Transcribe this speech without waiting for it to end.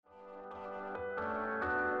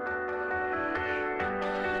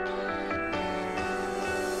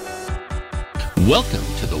Welcome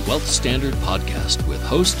to the Wealth Standard Podcast with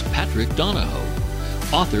host Patrick Donahoe,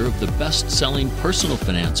 author of the best-selling personal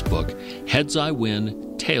finance book, Heads I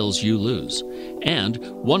Win, Tails You Lose, and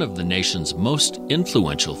one of the nation's most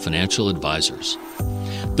influential financial advisors.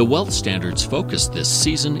 The Wealth Standard's focus this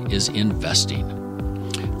season is investing.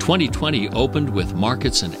 2020 opened with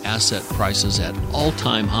markets and asset prices at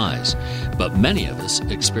all-time highs, but many of us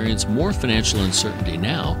experience more financial uncertainty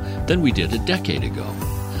now than we did a decade ago.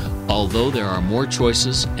 Although there are more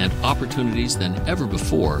choices and opportunities than ever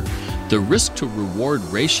before, the risk-to-reward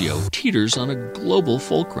ratio teeters on a global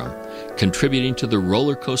fulcrum, contributing to the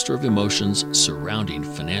roller coaster of emotions surrounding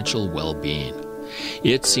financial well-being.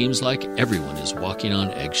 It seems like everyone is walking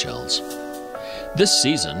on eggshells. This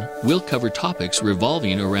season, we'll cover topics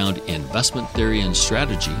revolving around investment theory and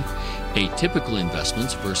strategy, atypical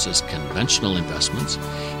investments versus conventional investments,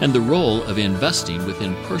 and the role of investing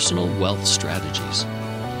within personal wealth strategies.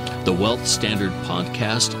 The Wealth Standard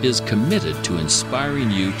Podcast is committed to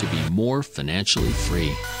inspiring you to be more financially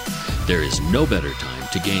free. There is no better time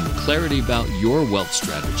to gain clarity about your wealth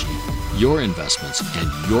strategy, your investments,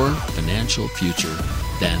 and your financial future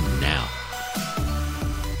than now.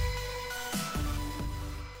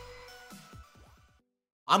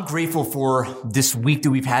 I'm grateful for this week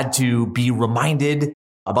that we've had to be reminded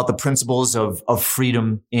about the principles of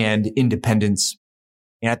freedom and independence.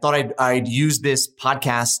 And I thought I'd use this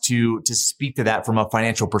podcast to speak to that from a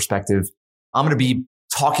financial perspective. I'm going to be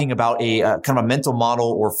talking about a kind of a mental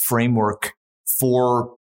model or framework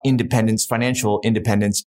for independence, financial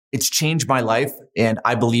independence. It's changed my life, and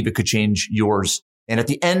I believe it could change yours. And at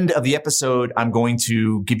the end of the episode, I'm going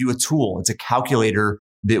to give you a tool. It's a calculator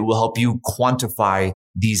that will help you quantify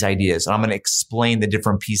these ideas. And I'm going to explain the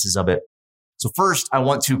different pieces of it. So first, I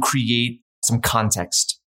want to create some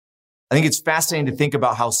context. I think it's fascinating to think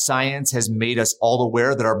about how science has made us all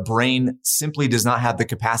aware that our brain simply does not have the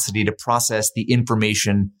capacity to process the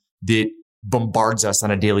information that bombards us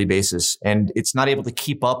on a daily basis. And it's not able to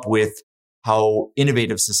keep up with how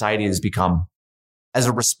innovative society has become. As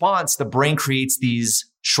a response, the brain creates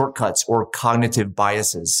these shortcuts or cognitive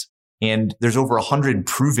biases. And there's over 100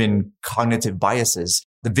 proven cognitive biases.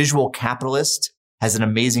 The Visual Capitalist has an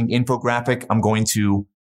amazing infographic. I'm going to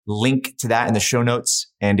link to that in the show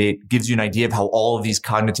notes, and it gives you an idea of how all of these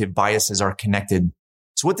cognitive biases are connected.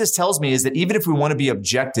 So what this tells me is that even if we want to be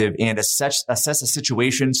objective and assess a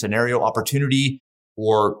situation, scenario, opportunity,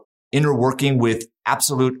 or inner working with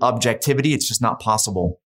absolute objectivity, it's just not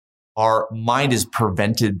possible. Our mind has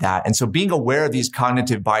prevented that. And so being aware of these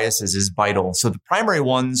cognitive biases is vital. So the primary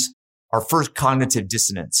ones are first cognitive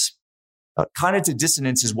dissonance. Cognitive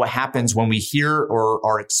dissonance is what happens when we hear or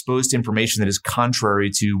are exposed to information that is contrary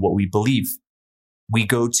to what we believe. We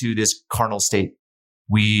go to this carnal state.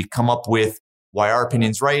 We come up with why our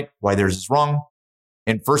opinion's right, why theirs is wrong.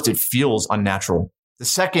 And first, it feels unnatural. The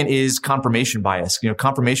second is confirmation bias.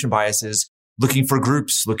 Confirmation bias is looking for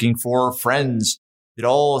groups, looking for friends that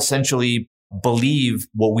all essentially believe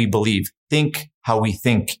what we believe, think how we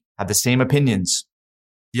think, have the same opinions.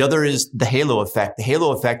 The other is the halo effect. The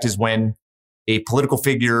halo effect is when a political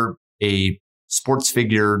figure, a sports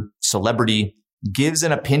figure, celebrity gives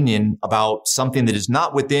an opinion about something that is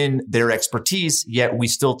not within their expertise, yet we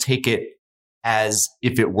still take it as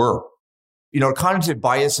if it were. Cognitive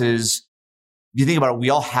biases, you think about it,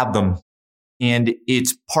 we all have them, and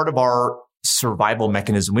it's part of our survival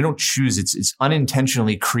mechanism. We don't choose. It's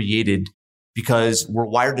unintentionally created because we're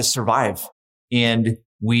wired to survive, and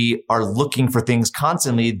we are looking for things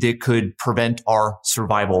constantly that could prevent our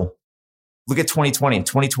survival. Look at 2020.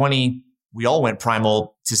 2020, we all went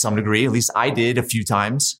primal to some degree. At least I did a few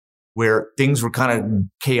times, where things were kind of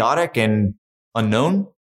chaotic and unknown.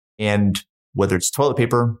 And whether it's toilet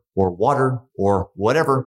paper or water or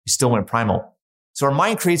whatever, we still went primal. So our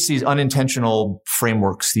mind creates these unintentional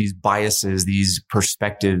frameworks, these biases, these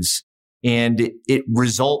perspectives, and it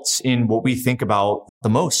results in what we think about the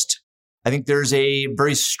most. I think there's a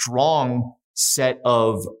very strong set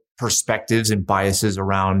of perspectives and biases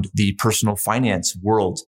around the personal finance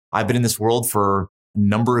world. I've been in this world for a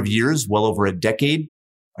number of years, well over a decade.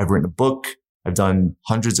 I've written a book. I've done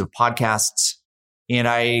hundreds of podcasts, and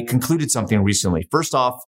I concluded something recently. First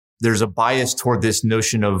off, there's a bias toward this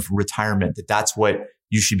notion of retirement, that's what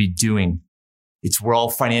you should be doing. It's where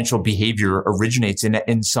all financial behavior originates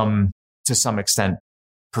to some extent.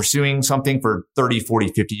 Pursuing something for 30, 40,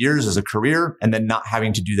 50 years as a career, and then not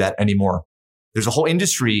having to do that anymore. There's a whole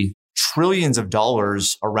industry, trillions of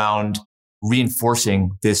dollars around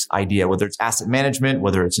reinforcing this idea, whether it's asset management,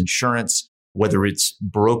 whether it's insurance, whether it's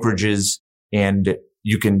brokerages, and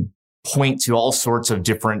you can point to all sorts of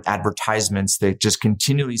different advertisements that just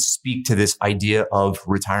continually speak to this idea of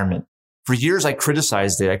retirement. For years, I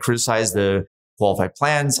criticized it. I criticized the qualified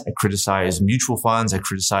plans. I criticized mutual funds. I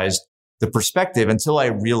criticized the perspective until I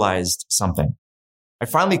realized something. I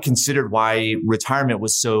finally considered why retirement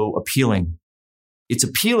was so appealing. It's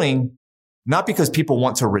appealing not because people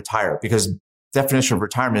want to retire, because the definition of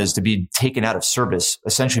retirement is to be taken out of service,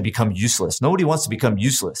 essentially become useless. Nobody wants to become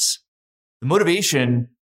useless. The motivation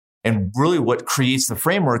and really what creates the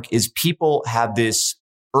framework is people have this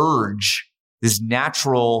urge, this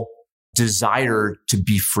natural desire to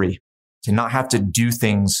be free, to not have to do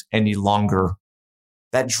things any longer.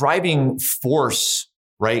 That driving force,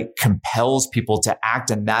 right, compels people to act.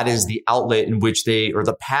 And that is the outlet in which they, or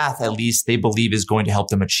the path at least they believe is going to help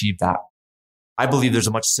them achieve that. I believe there's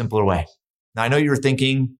a much simpler way. Now, I know you're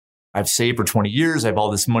thinking, I've saved for 20 years. I have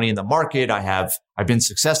all this money in the market. I've been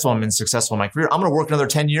successful. I've been successful in my career. I'm going to work another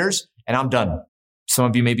 10 years and I'm done. Some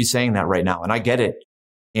of you may be saying that right now, and I get it.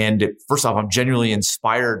 And first off, I'm genuinely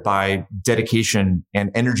inspired by dedication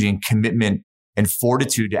and energy and commitment and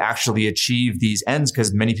fortitude to actually achieve these ends,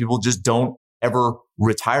 because many people just don't ever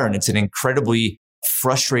retire. And it's an incredibly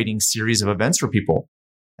frustrating series of events for people.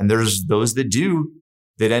 And there's those that do,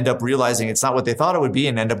 that end up realizing it's not what they thought it would be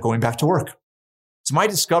and end up going back to work. So my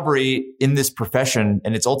discovery in this profession,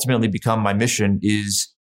 and it's ultimately become my mission,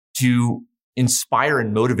 is to inspire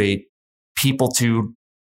and motivate people to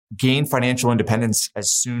gain financial independence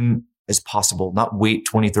as soon as possible, not wait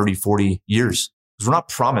 20, 30, 40 years. Because we're not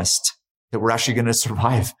promised that we're actually going to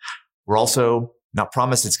survive. We're also not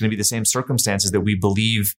promised it's going to be the same circumstances that we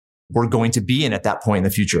believe we're going to be in at that point in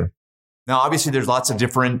the future. Now, obviously, there's lots of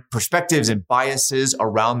different perspectives and biases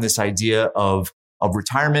around this idea of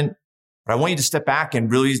retirement. But I want you to step back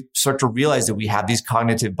and really start to realize that we have these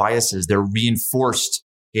cognitive biases. They're reinforced.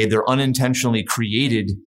 Okay? They're unintentionally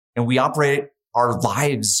created. And we operate our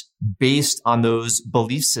lives based on those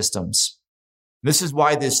belief systems. This is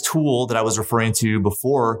why this tool that I was referring to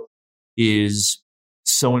before is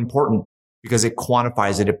so important, because it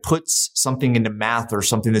quantifies it. It puts something into math or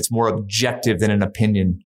something that's more objective than an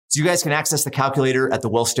opinion. So you guys can access the calculator at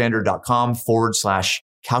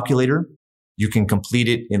thewealthstandard.com/calculator. You can complete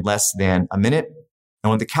it in less than a minute.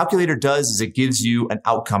 And what the calculator does is it gives you an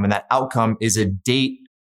outcome, and that outcome is a date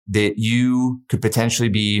that you could potentially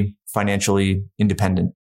be financially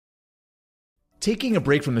independent. Taking a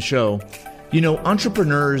break from the show,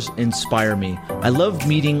 entrepreneurs inspire me. I love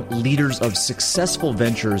meeting leaders of successful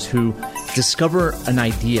ventures who discover an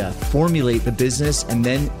idea, formulate the business, and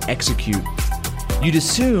then execute. You'd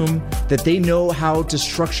assume that they know how to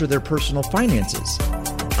structure their personal finances.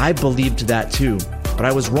 I believed that too, but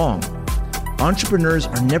I was wrong. Entrepreneurs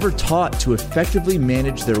are never taught to effectively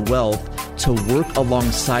manage their wealth to work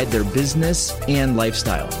alongside their business and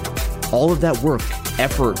lifestyle. All of that work,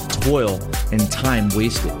 effort, toil, and time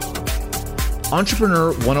wasted.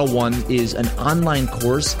 Entrepreneur 101 is an online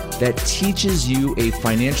course that teaches you a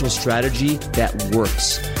financial strategy that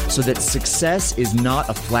works so that success is not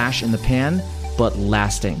a flash in the pan, but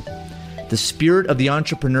lasting. The spirit of the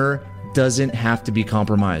entrepreneur doesn't have to be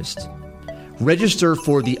compromised. Register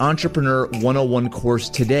for the Entrepreneur 101 course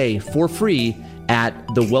today for free at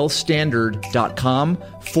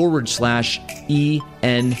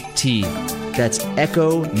thewealthstandard.com/ENT. That's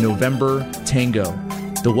Echo November Tango.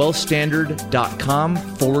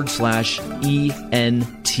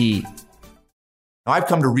 thewealthstandard.com/ENT. Now, I've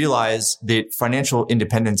come to realize that financial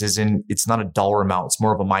independence it's not a dollar amount. It's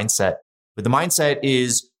more of a mindset. But the mindset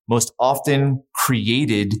is most often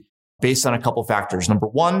created based on a couple factors. Number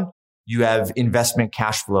one, you have investment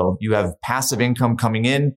cash flow. You have passive income coming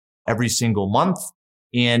in every single month.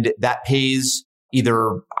 And that pays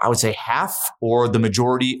either, I would say, half or the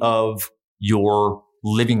majority of your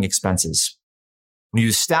living expenses. When you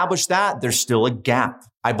establish that, there's still a gap.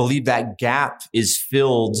 I believe that gap is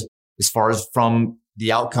filled as far as from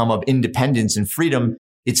the outcome of independence and freedom.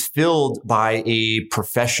 It's filled by a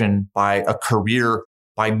profession, by a career,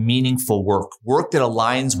 by meaningful work that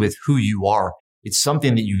aligns with who you are. It's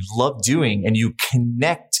something that you love doing, and you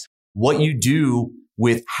connect what you do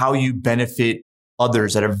with how you benefit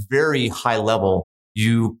others at a very high level.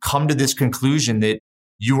 You come to this conclusion that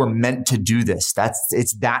you were meant to do this.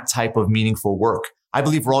 It's that type of meaningful work. I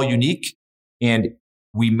believe we're all unique, and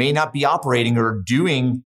we may not be operating or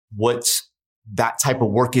doing what that type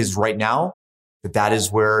of work is right now, but that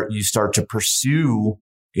is where you start to pursue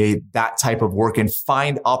that type of work and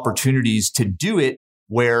find opportunities to do it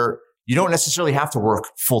where you don't necessarily have to work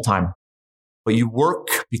full time, but you work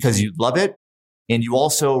because you love it. And you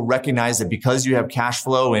also recognize that because you have cash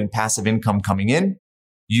flow and passive income coming in,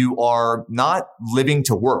 you are not living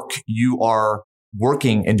to work. You are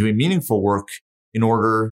working and doing meaningful work in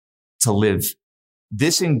order to live.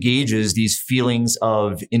 This engages these feelings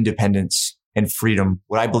of independence and freedom,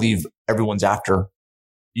 what I believe everyone's after.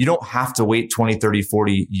 You don't have to wait 20, 30,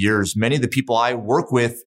 40 years. Many of the people I work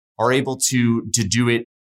with are able to do it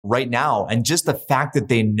right now. And just the fact that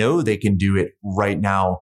they know they can do it right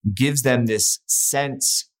now gives them this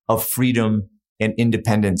sense of freedom and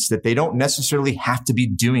independence, that they don't necessarily have to be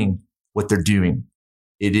doing what they're doing.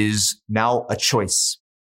 It is now a choice.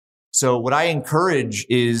 So what I encourage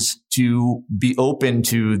is to be open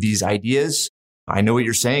to these ideas. I know what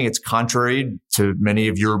you're saying. It's contrary to many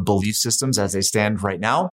of your belief systems as they stand right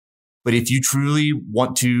now. But if you truly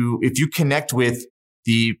want to, if you connect with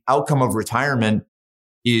the outcome of retirement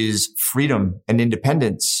is freedom and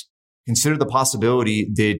independence, consider the possibility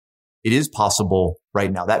that it is possible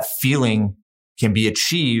right now. That feeling can be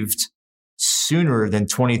achieved sooner than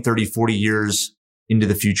 20, 30, 40 years into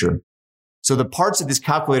the future. So the parts of this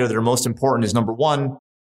calculator that are most important is, number one,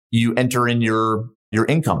 you enter in your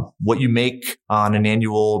income, what you make on an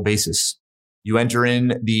annual basis. You enter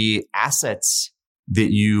in the assets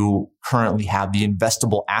that you currently have, the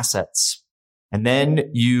investable assets. And then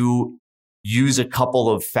you use a couple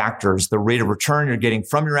of factors, the rate of return you're getting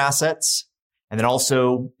from your assets. And then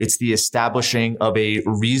also it's the establishing of a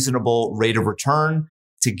reasonable rate of return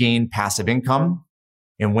to gain passive income.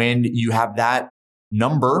 And when you have that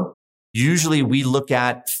number, usually we look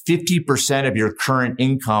at 50% of your current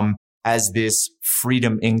income as this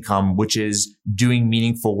freedom income, which is doing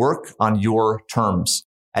meaningful work on your terms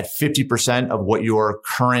at 50% of what your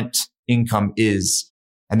current income is.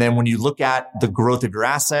 And then when you look at the growth of your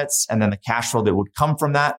assets and then the cash flow that would come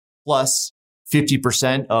from that, plus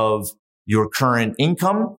 50% of your current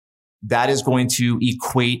income, that is going to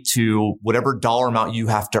equate to whatever dollar amount you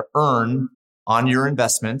have to earn on your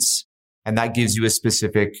investments. And that gives you a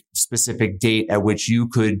specific date at which you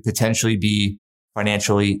could potentially be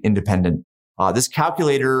financially independent. This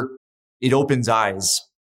calculator, it opens eyes.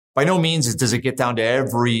 By no means does it get down to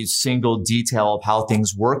every single detail of how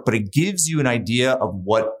things work, but it gives you an idea of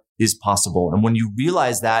what is possible. And when you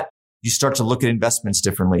realize that, you start to look at investments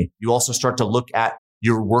differently. You also start to look at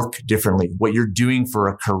your work differently, what you're doing for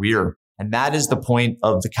a career. And that is the point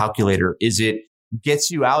of the calculator, is it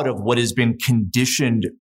gets you out of what has been conditioned,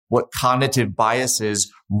 what cognitive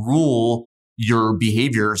biases rule your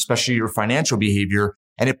behavior, especially your financial behavior.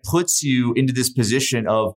 And it puts you into this position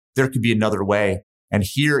of there could be another way. And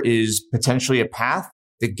here is potentially a path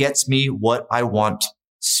that gets me what I want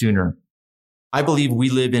sooner. I believe we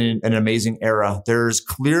live in an amazing era. There's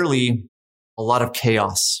clearly a lot of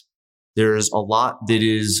chaos. There's a lot that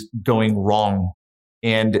is going wrong.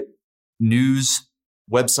 And news,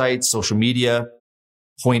 websites, social media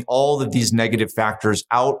point all of these negative factors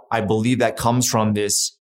out. I believe that comes from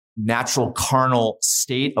this natural carnal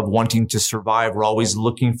state of wanting to survive. We're always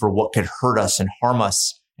looking for what could hurt us and harm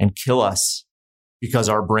us and kill us, because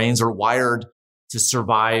our brains are wired to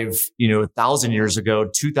survive, 1,000 years ago,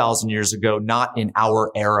 2,000 years ago, not in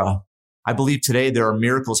our era. I believe today there are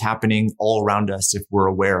miracles happening all around us if we're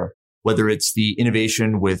aware, whether it's the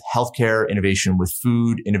innovation with healthcare, innovation with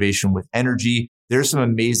food, innovation with energy. There's some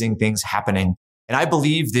amazing things happening. And I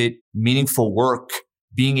believe that meaningful work,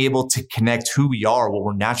 being able to connect who we are, what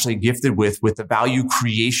we're naturally gifted with the value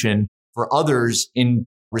creation for others in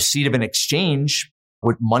receipt of an exchange,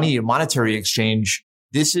 with money, a monetary exchange,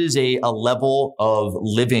 this is a level of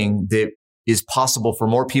living that is possible for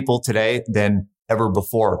more people today than ever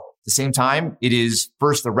before. At the same time, it is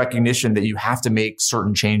first the recognition that you have to make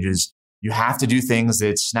certain changes. You have to do things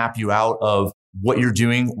that snap you out of what you're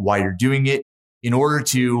doing, why you're doing it, in order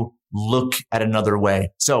to look at another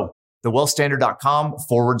way. So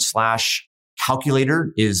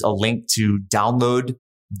thewealthstandard.com/calculator is a link to download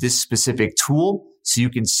this specific tool, so you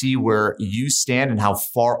can see where you stand and how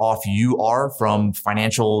far off you are from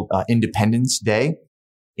financial independence day.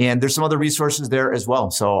 And there's some other resources there as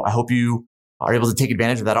well. So I hope you are able to take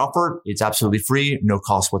advantage of that offer. It's absolutely free, no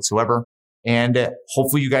cost whatsoever. And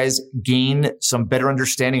hopefully you guys gain some better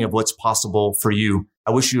understanding of what's possible for you.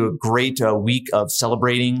 I wish you a great week of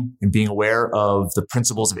celebrating and being aware of the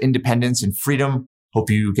principles of independence and freedom.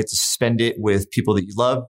 Hope you get to spend it with people that you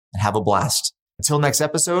love and have a blast. Until next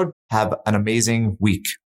episode, have an amazing week.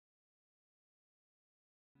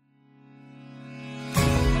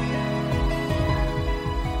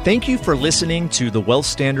 Thank you for listening to the Wealth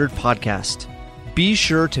Standard Podcast. Be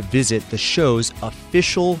sure to visit the show's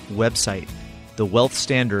official website,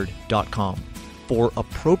 thewealthstandard.com, for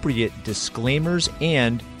appropriate disclaimers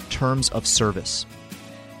and terms of service.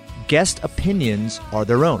 Guest opinions are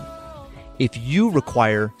their own. If you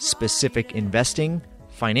require specific investing,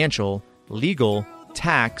 financial, legal,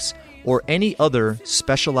 tax, or any other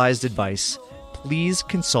specialized advice, please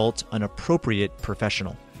consult an appropriate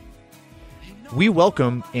professional. We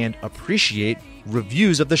welcome and appreciate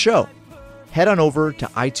reviews of the show. Head on over to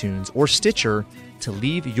iTunes or Stitcher to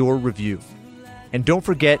leave your review. And don't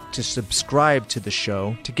forget to subscribe to the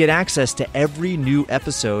show to get access to every new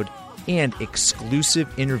episode and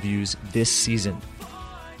exclusive interviews this season.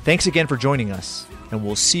 Thanks again for joining us, and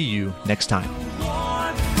we'll see you next time.